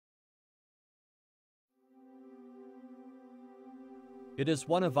It is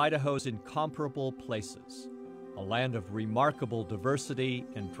one of Idaho's incomparable places, a land of remarkable diversity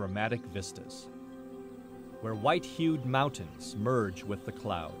and dramatic vistas, where white-hued mountains merge with the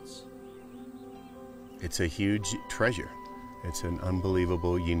clouds. It's a huge treasure. It's an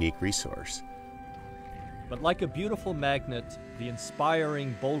unbelievable, unique resource. But like a beautiful magnet, the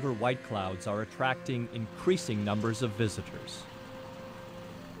inspiring Boulder White Clouds are attracting increasing numbers of visitors.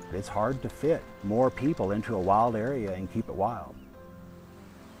 It's hard to fit more people into a wild area and keep it wild.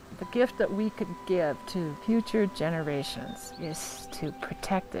 The gift that we could give to future generations is to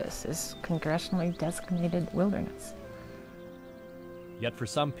protect this as congressionally designated wilderness. Yet for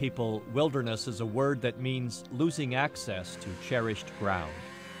some people, wilderness is a word that means losing access to cherished ground.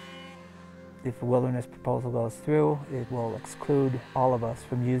 If a wilderness proposal goes through, it will exclude all of us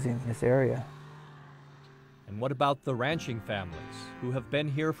from using this area. And what about the ranching families who have been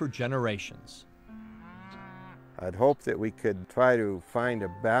here for generations? I'd hope that we could try to find a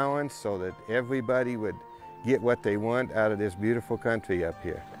balance so that everybody would get what they want out of this beautiful country up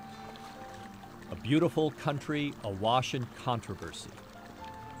here. A beautiful country awash in controversy,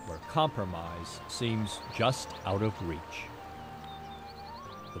 where compromise seems just out of reach.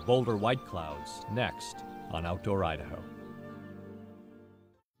 The Boulder White Clouds, next on Outdoor Idaho.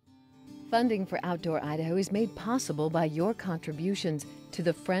 Funding for Outdoor Idaho is made possible by your contributions to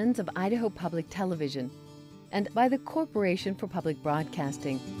the Friends of Idaho Public Television and by the Corporation for Public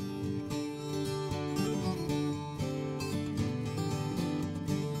Broadcasting.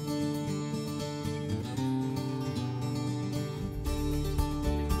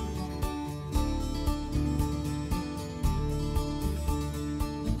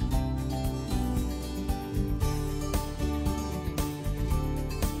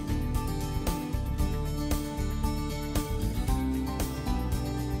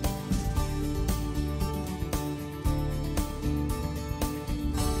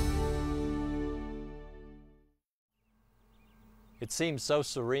 It seems so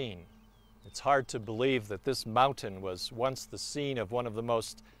serene. It's hard to believe that this mountain was once the scene of one of the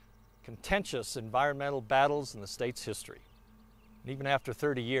most contentious environmental battles in the state's history. And even after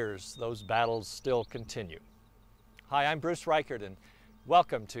 30 years, those battles still continue. Hi, I'm Bruce Reichert, and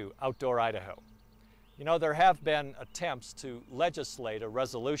welcome to Outdoor Idaho. You know, there have been attempts to legislate a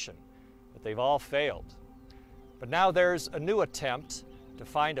resolution, but they've all failed. But now there's a new attempt to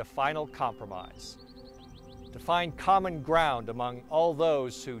find a final compromise, to find common ground among all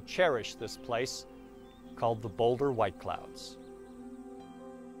those who cherish this place called the Boulder White Clouds.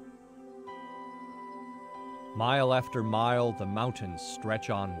 Mile after mile, the mountains stretch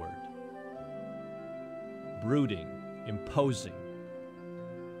onward. Brooding, imposing,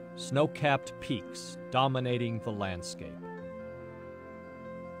 snow-capped peaks dominating the landscape.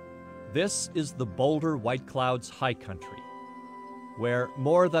 This is the Boulder White Clouds high country, where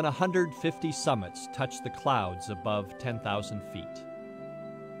more than 150 summits touch the clouds above 10,000 feet.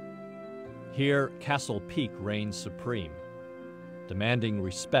 Here, Castle Peak reigns supreme, demanding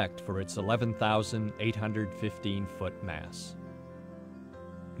respect for its 11,815-foot mass.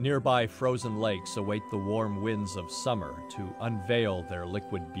 Nearby frozen lakes await the warm winds of summer to unveil their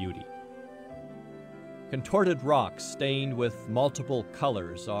liquid beauty. Contorted rocks stained with multiple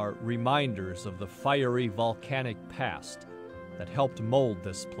colors are reminders of the fiery volcanic past that helped mold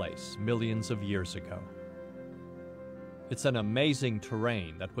this place millions of years ago. It's an amazing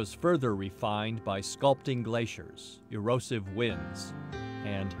terrain that was further refined by sculpting glaciers, erosive winds,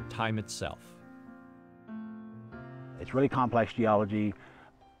 and time itself. It's really complex geology.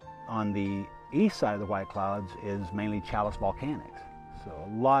 On the east side of the White Clouds is mainly challis volcanics. So a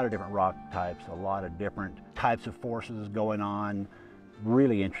lot of different rock types, a lot of different types of forces going on.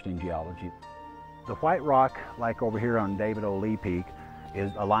 Really interesting geology. The white rock, like over here on David O. Lee Peak,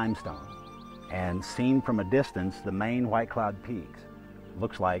 is a limestone. And seen from a distance, the main White Cloud peaks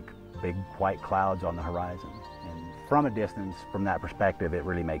looks like big white clouds on the horizon. And from a distance, from that perspective, it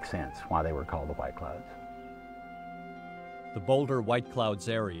really makes sense why they were called the White Clouds. The Boulder White Clouds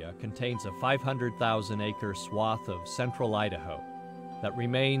area contains a 500,000-acre swath of central Idaho that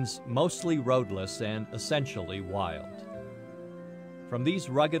remains mostly roadless and essentially wild. From these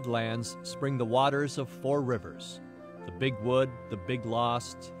rugged lands spring the waters of 4 rivers: the Big Wood, the Big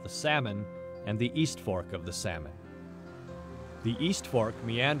Lost, the Salmon, and the East Fork of the Salmon. The East Fork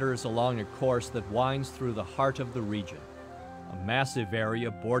meanders along a course that winds through the heart of the region, a massive area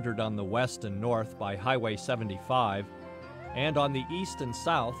bordered on the west and north by Highway 75, and on the east and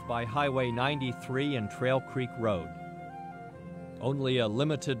south by Highway 93 and Trail Creek Road. Only a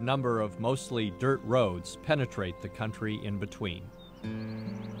limited number of mostly dirt roads penetrate the country in between.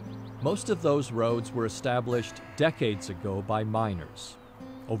 Most of those roads were established decades ago by miners.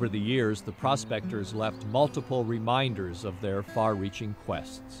 Over the years, the prospectors left multiple reminders of their far-reaching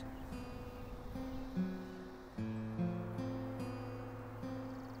quests.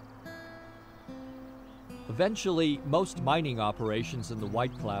 Eventually, most mining operations in the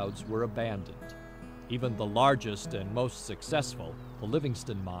White Clouds were abandoned. Even the largest and most successful, the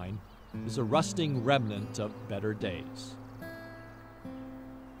Livingston mine, is a rusting remnant of better days.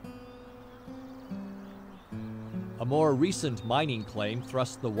 A more recent mining claim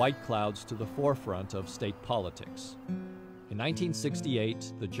thrust the White Clouds to the forefront of state politics. In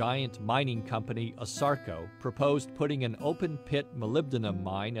 1968, the giant mining company ASARCO proposed putting an open-pit molybdenum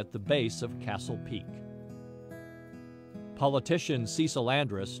mine at the base of Castle Peak. Politician Cecil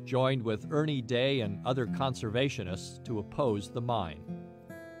Andrus joined with Ernie Day and other conservationists to oppose the mine.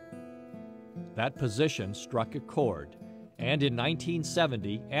 That position struck a chord, and in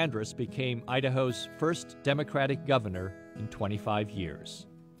 1970, Andrus became Idaho's first Democratic governor in 25 years.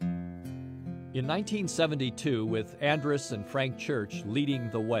 In 1972, with Andrus and Frank Church leading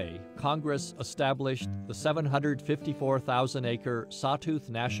the way, Congress established the 754,000-acre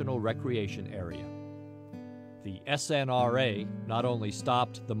Sawtooth National Recreation Area. The SNRA not only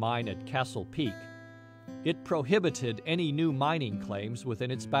stopped the mine at Castle Peak, it prohibited any new mining claims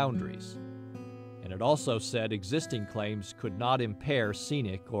within its boundaries. And it also said existing claims could not impair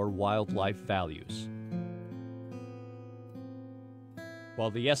scenic or wildlife values. While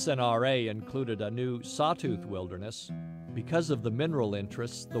the SNRA included a new sawtooth wilderness, because of the mineral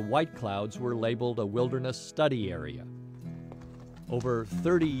interests, the White Clouds were labeled a wilderness study area. Over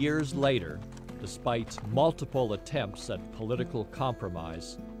 30 years later, despite multiple attempts at political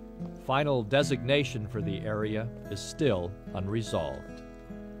compromise, final designation for the area is still unresolved.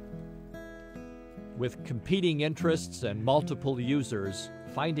 With competing interests and multiple users,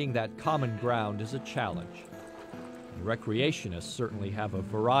 finding that common ground is a challenge. And recreationists certainly have a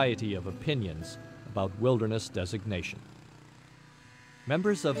variety of opinions about wilderness designation.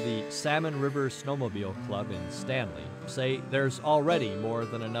 Members of the Salmon River Snowmobile Club in Stanley say there's already more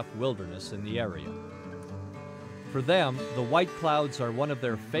than enough wilderness in the area. For them, the White Clouds are one of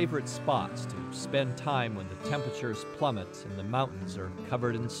their favorite spots to spend time when the temperatures plummet and the mountains are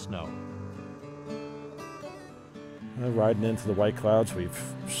covered in snow. Riding into the White Clouds, we've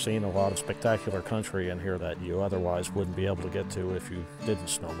seen a lot of spectacular country in here that you otherwise wouldn't be able to get to if you didn't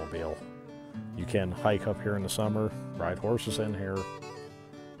snowmobile. You can hike up here in the summer, ride horses in here,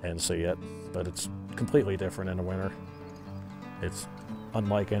 and see it, but it's completely different in the winter. It's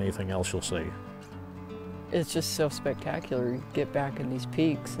unlike anything else you'll see. It's just so spectacular. You get back in these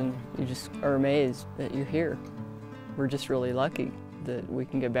peaks and you just are amazed that you're here. We're just really lucky that we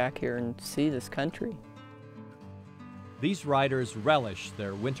can get back here and see this country. These riders relish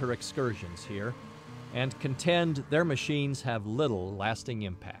their winter excursions here and contend their machines have little lasting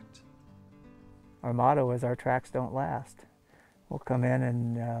impact. Our motto is our tracks don't last. We'll come in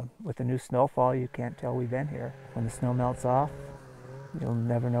and with the new snowfall, you can't tell we've been here. When the snow melts off, you'll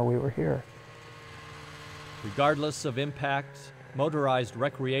never know we were here. Regardless of impact, motorized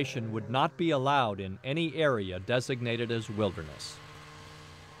recreation would not be allowed in any area designated as wilderness.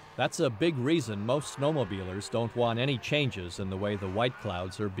 That's a big reason most snowmobilers don't want any changes in the way the White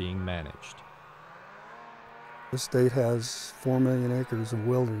Clouds are being managed. The state has 4 million acres of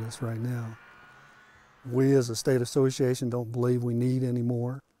wilderness right now. We as a state association don't believe we need any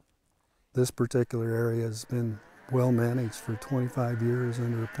more. This particular area has been well managed for 25 years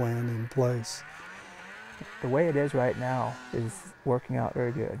under a plan in place. The way it is right now is working out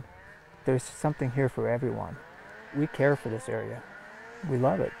very good. There's something here for everyone. We care for this area. We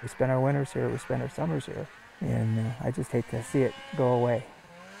love it. We spend our winters here, we spend our summers here, and I just hate to see it go away.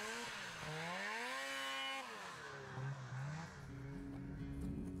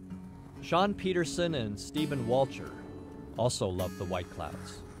 Sean Peterson and Stephen Walcher also love the White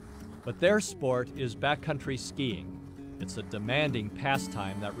Clouds, but their sport is backcountry skiing. It's a demanding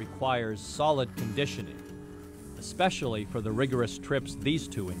pastime that requires solid conditioning, especially for the rigorous trips these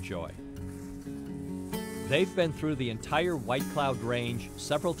two enjoy. They've been through the entire White Cloud range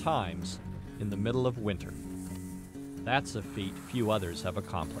several times in the middle of winter. That's a feat few others have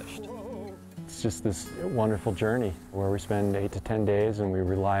accomplished. It's just this wonderful journey where we spend 8 to 10 days and we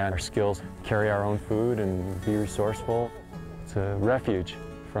rely on our skills, carry our own food and be resourceful. It's a refuge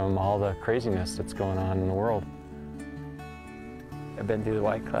from all the craziness that's going on in the world. I've been through the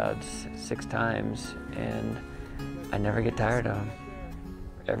White Clouds 6 times and I never get tired of them.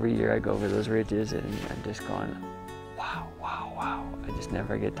 Every year I go over those ridges and I'm just going, wow, wow, wow. I just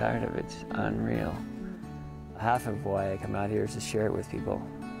never get tired of it. It's unreal. Half of why I come out here is to share it with people.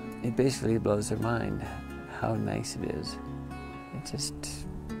 it basically blows their mind how nice it is. It's just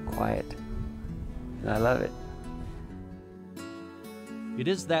quiet, and I love it. It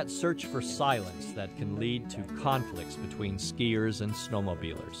is that search for silence that can lead to conflicts between skiers and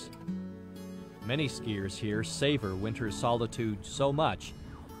snowmobilers. Many skiers here savor winter solitude so much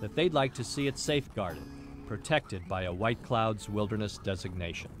that they'd like to see it safeguarded, protected by a White Clouds wilderness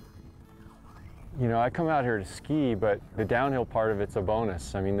designation. You know, I come out here to ski, but the downhill part of it's a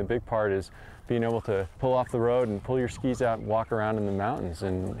bonus. I mean, the big part is being able to pull off the road and pull your skis out and walk around in the mountains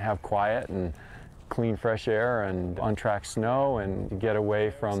and have quiet and clean fresh air and untracked snow and get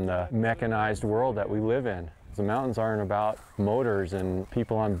away from the mechanized world that we live in. The mountains aren't about motors and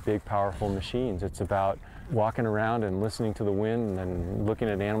people on big, powerful machines. It's about walking around and listening to the wind and looking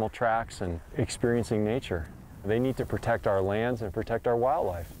at animal tracks and experiencing nature. They need to protect our lands and protect our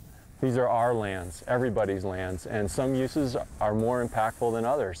wildlife. These are our lands, everybody's lands, and some uses are more impactful than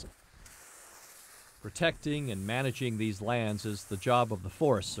others. Protecting and managing these lands is the job of the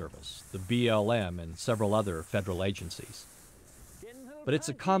Forest Service, the BLM, and several other federal agencies. But it's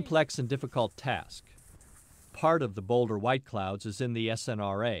a complex and difficult task. Part of the Boulder White Clouds is in the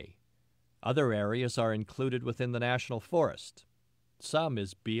SNRA. Other areas are included within the National Forest. Some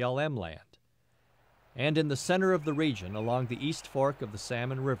is BLM land. And in the center of the region, along the East Fork of the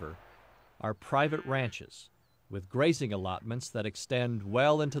Salmon River, are private ranches with grazing allotments that extend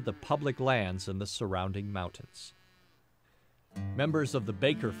well into the public lands in the surrounding mountains. Members of the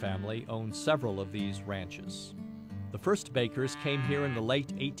Baker family own several of these ranches. The first Bakers came here in the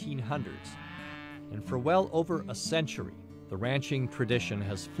late 1800s, and for well over a century, the ranching tradition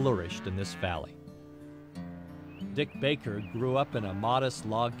has flourished in this valley. Dick Baker grew up in a modest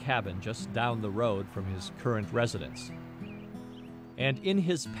log cabin just down the road from his current residence. And in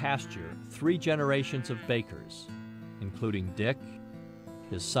his pasture, 3 generations of Bakers, including Dick,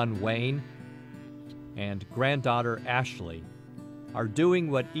 his son Wayne, and granddaughter Ashley, are doing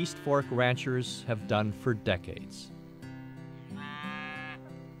what East Fork ranchers have done for decades.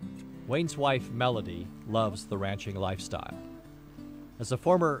 Wayne's wife, Melody, loves the ranching lifestyle. As a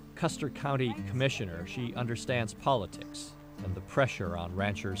former Custer County commissioner, she understands politics and the pressure on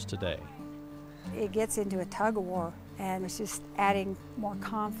ranchers today. It gets into a tug-of-war, and it's just adding more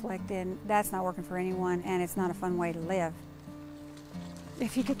conflict, and that's not working for anyone, and it's not a fun way to live.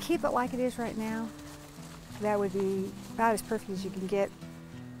 If you could keep it like it is right now, that would be about as perfect as you can get.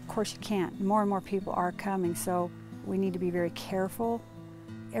 Of course you can't. More and more people are coming, so we need to be very careful.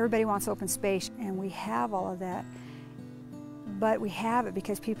 Everybody wants open space, and we have all of that, but we have it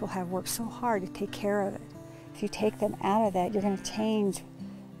because people have worked so hard to take care of it. If you take them out of that, you're going to change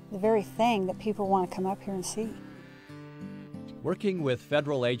the very thing that people want to come up here and see. Working with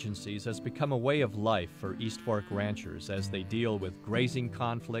federal agencies has become a way of life for East Fork ranchers as they deal with grazing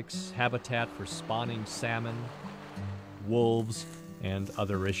conflicts, habitat for spawning salmon, wolves, and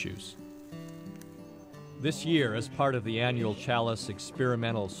other issues. This year, as part of the annual Chalice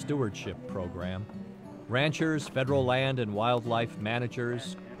Experimental Stewardship Program, ranchers, federal land and wildlife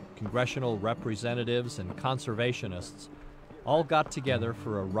managers, congressional representatives, and conservationists all got together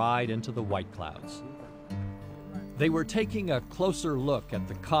for a ride into the White Clouds. They were taking a closer look at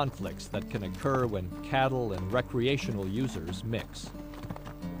the conflicts that can occur when cattle and recreational users mix.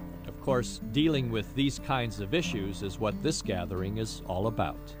 Of course, dealing with these kinds of issues is what this gathering is all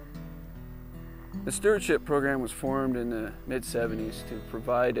about. The stewardship program was formed in the mid-70s to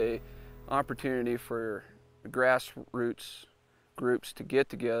provide an opportunity for grassroots groups to get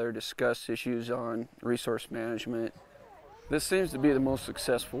together, discuss issues on resource management. This seems to be the most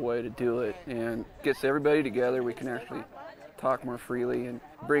successful way to do it, and gets everybody together. We can actually talk more freely and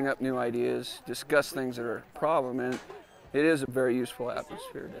bring up new ideas, discuss things that are a problem, and it is a very useful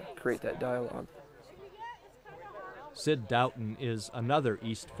atmosphere to create that dialogue. Sid Doughton is another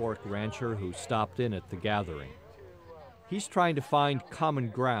East Fork rancher who stopped in at the gathering. He's trying to find common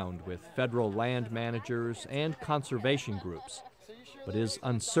ground with federal land managers and conservation groups, but is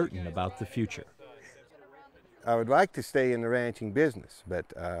uncertain about the future. I would like to stay in the ranching business,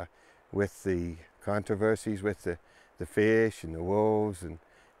 but with the controversies with the fish and the wolves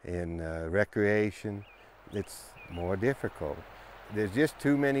and recreation, it's more difficult. There's just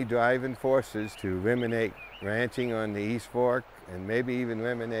too many driving forces to eliminate ranching on the East Fork and maybe even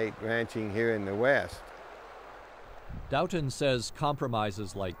eliminate ranching here in the West. Doughton says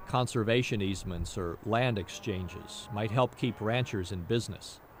compromises like conservation easements or land exchanges might help keep ranchers in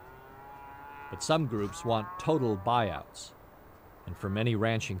business. But some groups want total buyouts, and for many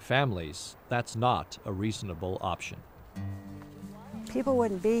ranching families, that's not a reasonable option. People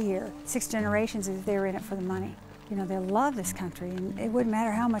wouldn't be here 6 generations if they were in it for the money. You know, they love this country, and it wouldn't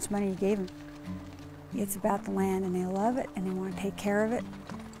matter how much money you gave them. It's about the land, and they love it, and they want to take care of it.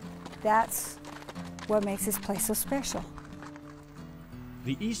 That's what makes this place so special.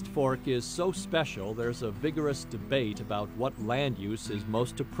 The East Fork is so special, there's a vigorous debate about what land use is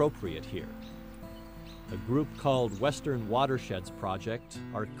most appropriate here. A group called Western Watersheds Project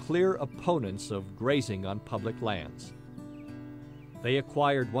are clear opponents of grazing on public lands. They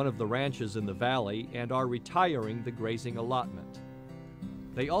acquired one of the ranches in the valley and are retiring the grazing allotment.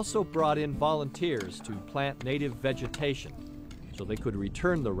 They also brought in volunteers to plant native vegetation so they could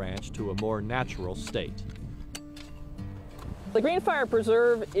return the ranch to a more natural state. The Greenfire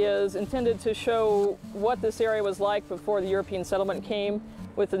Preserve is intended to show what this area was like before the European settlement came,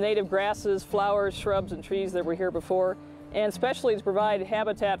 with the native grasses, flowers, shrubs, and trees that were here before, and especially to provide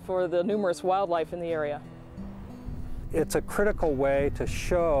habitat for the numerous wildlife in the area. It's a critical way to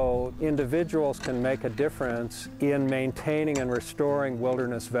show individuals can make a difference in maintaining and restoring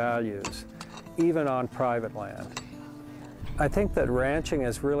wilderness values, even on private land. I think that ranching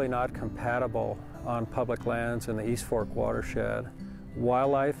is really not compatible on public lands in the East Fork watershed.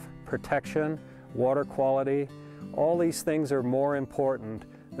 Wildlife protection, water quality, all these things are more important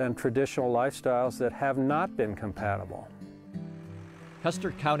than traditional lifestyles that have not been compatible.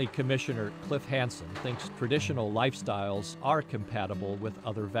 Custer County Commissioner Cliff Hansen thinks traditional lifestyles are compatible with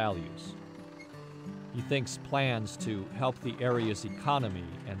other values. He thinks plans to help the area's economy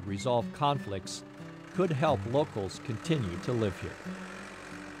and resolve conflicts could help locals continue to live here.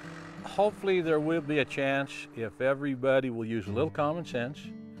 Hopefully there will be a chance if everybody will use a little common sense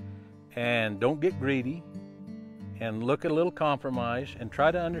and don't get greedy and look at a little compromise and try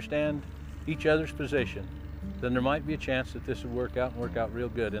to understand each other's position, then there might be a chance that this would work out and work out real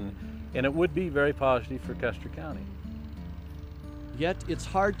good. And it would be very positive for Custer County. Yet it's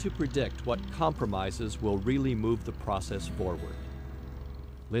hard to predict what compromises will really move the process forward.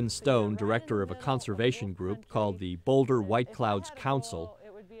 Lynn Stone, director of a conservation group called the Boulder White Clouds Council,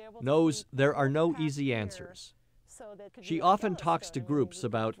 knows there are no easy answers. She often talks to groups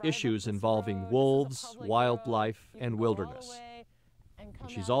about issues involving wolves, wildlife, and wilderness.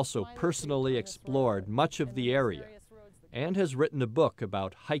 She's also personally explored much of the area and has written a book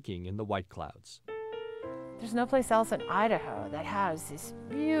about hiking in the White Clouds. There's no place else in Idaho that has this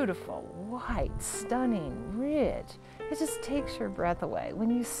beautiful, white, stunning ridge. It just takes your breath away.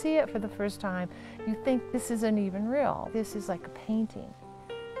 When you see it for the first time, you think this isn't even real. This is like a painting.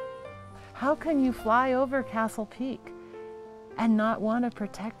 How can you fly over Castle Peak and not want to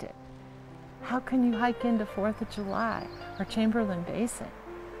protect it? How can you hike into 4th of July or Chamberlain Basin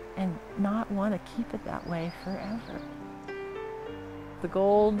and not want to keep it that way forever? The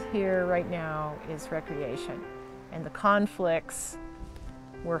gold here right now is recreation, and the conflicts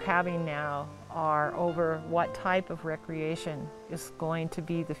we're having now are over what type of recreation is going to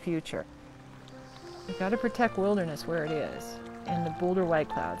be the future. We've got to protect wilderness where it is, and the Boulder White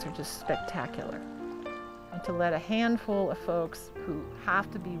Clouds are just spectacular. And to let a handful of folks who have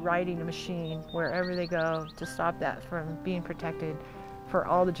to be riding a machine wherever they go to stop that from being protected for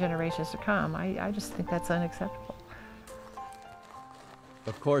all the generations to come, I just think that's unacceptable.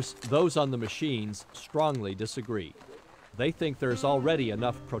 Of course, those on the machines strongly disagree. They think there's already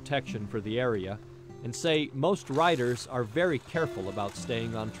enough protection for the area and say most riders are very careful about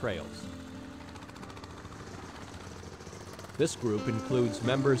staying on trails. This group includes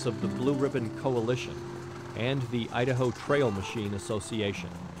members of the Blue Ribbon Coalition and the Idaho Trail Machine Association.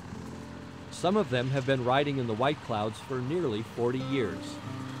 Some of them have been riding in the White Clouds for nearly 40 years.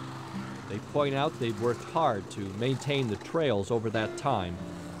 They point out they've worked hard to maintain the trails over that time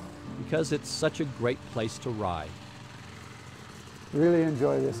because it's such a great place to ride. Really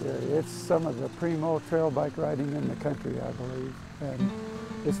enjoy this area. It's some of the primo trail bike riding in the country, I believe, and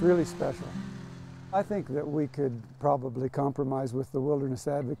it's really special. I think that we could probably compromise with the wilderness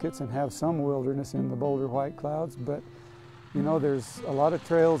advocates and have some wilderness in the Boulder White Clouds, but you know, there's a lot of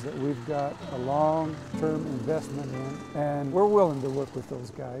trails that we've got a long-term investment in, and we're willing to work with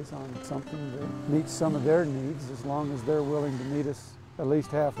those guys on something that meets some of their needs as long as they're willing to meet us at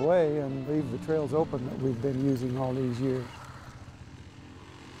least halfway and leave the trails open that we've been using all these years.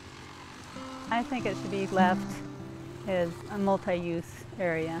 I think it should be left as a multi-use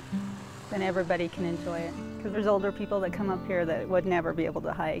area, then everybody can enjoy it. Because there's older people that come up here that would never be able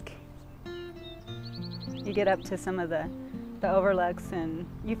to hike. You get up to some of the overlooks and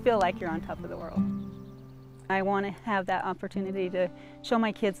you feel like you're on top of the world. I want to have that opportunity to show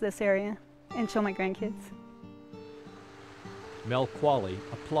my kids this area and show my grandkids. Mel Qualley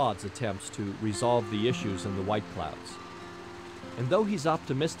applauds attempts to resolve the issues in the White Clouds. And though he's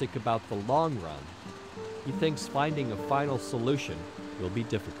optimistic about the long run, he thinks finding a final solution will be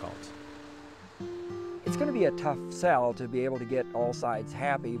difficult. It's going to be a tough sell to be able to get all sides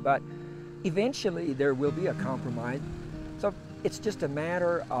happy, but eventually there will be a compromise. So it's just a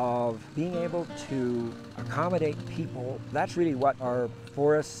matter of being able to accommodate people. That's really what our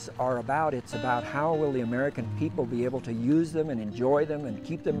forests are about. It's about how will the American people be able to use them and enjoy them and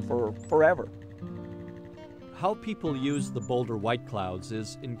keep them for forever. How people use the Boulder White Clouds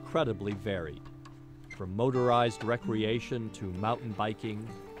is incredibly varied. From motorized recreation to mountain biking,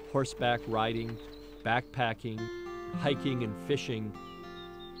 horseback riding, backpacking, hiking and fishing,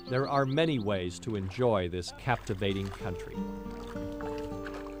 there are many ways to enjoy this captivating country.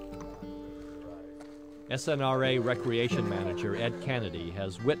 SNRA Recreation Manager Ed Kennedy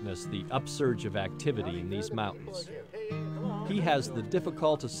has witnessed the upsurge of activity in these mountains. He has the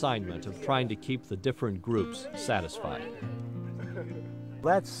difficult assignment of trying to keep the different groups satisfied.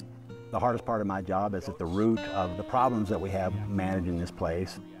 That's the hardest part of my job, is at the root of the problems that we have managing this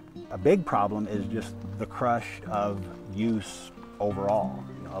place. A big problem is just the crush of use overall.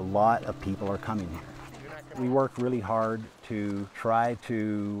 A lot of people are coming here. We work really hard to try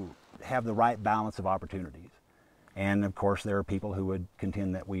to have the right balance of opportunities. And of course there are people who would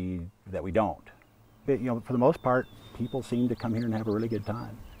contend that we don't. But, for the most part, people seem to come here and have a really good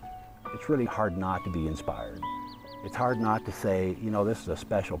time. It's really hard not to be inspired. It's hard not to say, this is a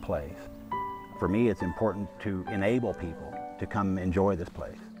special place. For me, it's important to enable people to come enjoy this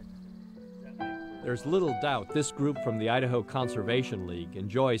place. There's little doubt this group from the Idaho Conservation League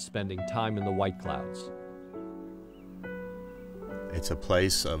enjoys spending time in the White Clouds. It's a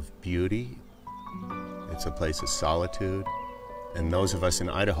place of beauty, it's a place of solitude, and those of us in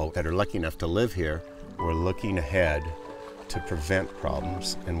Idaho that are lucky enough to live here, we're looking ahead to prevent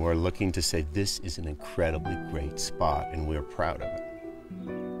problems, and we're looking to say this is an incredibly great spot and we're proud of it.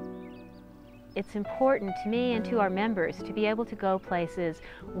 It's important to me and to our members to be able to go places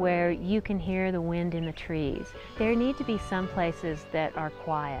where you can hear the wind in the trees. There need to be some places that are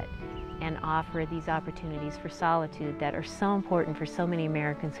quiet and offer these opportunities for solitude that are so important for so many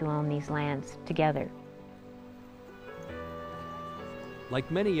Americans who own these lands together. Like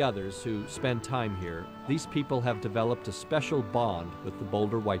many others who spend time here, these people have developed a special bond with the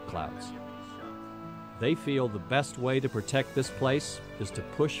Boulder White Clouds. They feel the best way to protect this place is to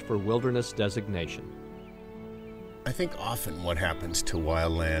push for wilderness designation. I think often what happens to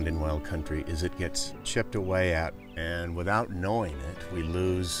wild land and wild country is it gets chipped away at, and without knowing it, we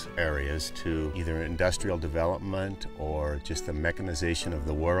lose areas to either industrial development or just the mechanization of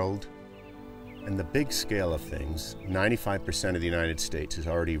the world. In the big scale of things, 95% of the United States is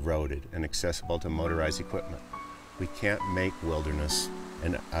already roaded and accessible to motorized equipment. We can't make wilderness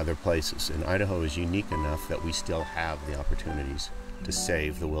in other places, and Idaho is unique enough that we still have the opportunities to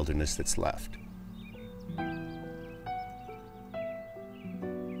save the wilderness that's left.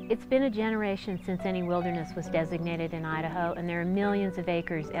 It's been a generation since any wilderness was designated in Idaho, and there are millions of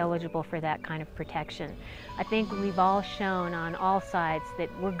acres eligible for that kind of protection. I think we've all shown on all sides that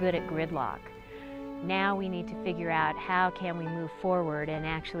we're good at gridlock. Now we need to figure out how can we move forward and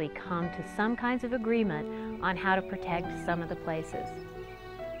actually come to some kinds of agreement on how to protect some of the places.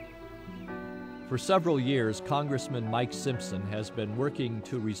 For several years, Congressman Mike Simpson has been working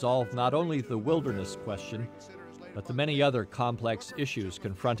to resolve not only the wilderness question, but the many other complex issues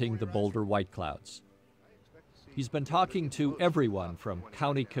confronting the Boulder White Clouds. He's been talking to everyone from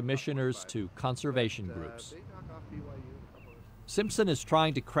county commissioners to conservation groups. Simpson is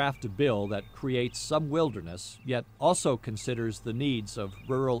trying to craft a bill that creates some wilderness, yet also considers the needs of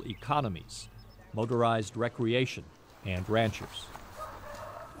rural economies, motorized recreation, and ranchers.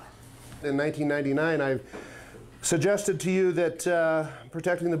 In 1999, I suggested to you that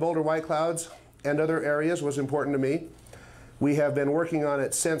protecting the Boulder White Clouds and other areas was important to me. We have been working on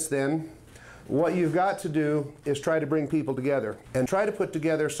it since then. What you've got to do is try to bring people together and try to put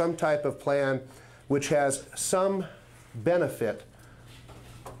together some type of plan which has some benefit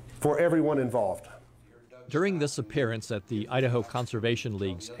for everyone involved. During this appearance at the Idaho Conservation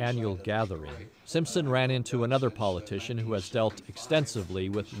League's annual gathering, Simpson ran into another politician who has dealt extensively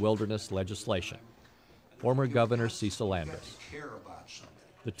with wilderness legislation, former Governor Cecil Andrus.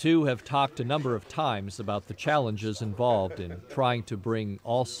 The two have talked a number of times about the challenges involved in trying to bring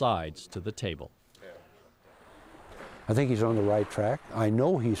all sides to the table. I think he's on the right track. I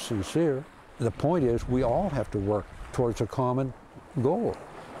know he's sincere. The point is we all have to work towards a common goal.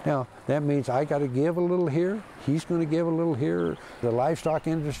 Now, that means I got to give a little here, he's going to give a little here, the livestock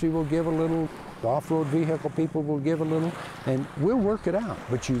industry will give a little, the off-road vehicle people will give a little, and we'll work it out.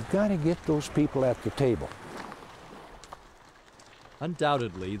 But you've got to get those people at the table.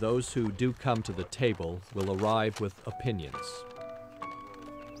 Undoubtedly, those who do come to the table will arrive with opinions.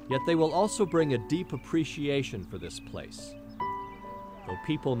 Yet they will also bring a deep appreciation for this place. Though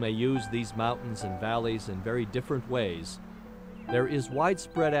people may use these mountains and valleys in very different ways, there is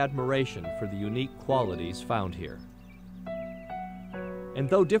widespread admiration for the unique qualities found here. And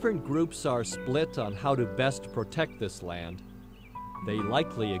though different groups are split on how to best protect this land, they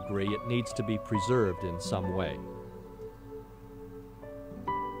likely agree it needs to be preserved in some way.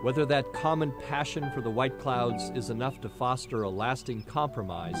 Whether that common passion for the White Clouds is enough to foster a lasting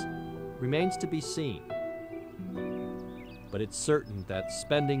compromise remains to be seen. But it's certain that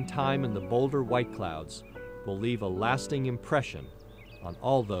spending time in the Boulder White Clouds will leave a lasting impression on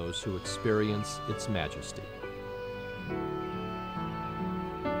all those who experience its majesty.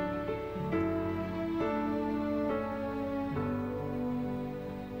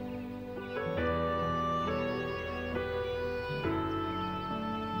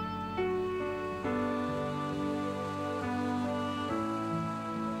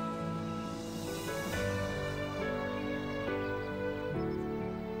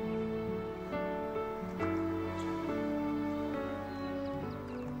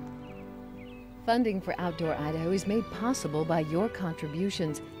 Funding for Outdoor Idaho is made possible by your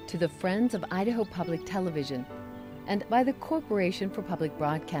contributions to the Friends of Idaho Public Television and by the Corporation for Public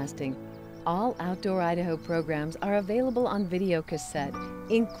Broadcasting. All Outdoor Idaho programs are available on video cassette,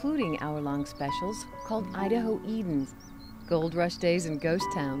 including hour-long specials called Idaho Edens, Gold Rush Days and Ghost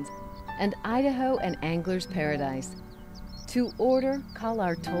Towns, and Idaho and Angler's Paradise. To order, call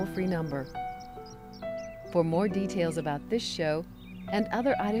our toll-free number. For more details about this show and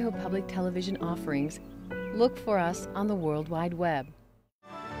other Idaho Public Television offerings, look for us on the World Wide Web.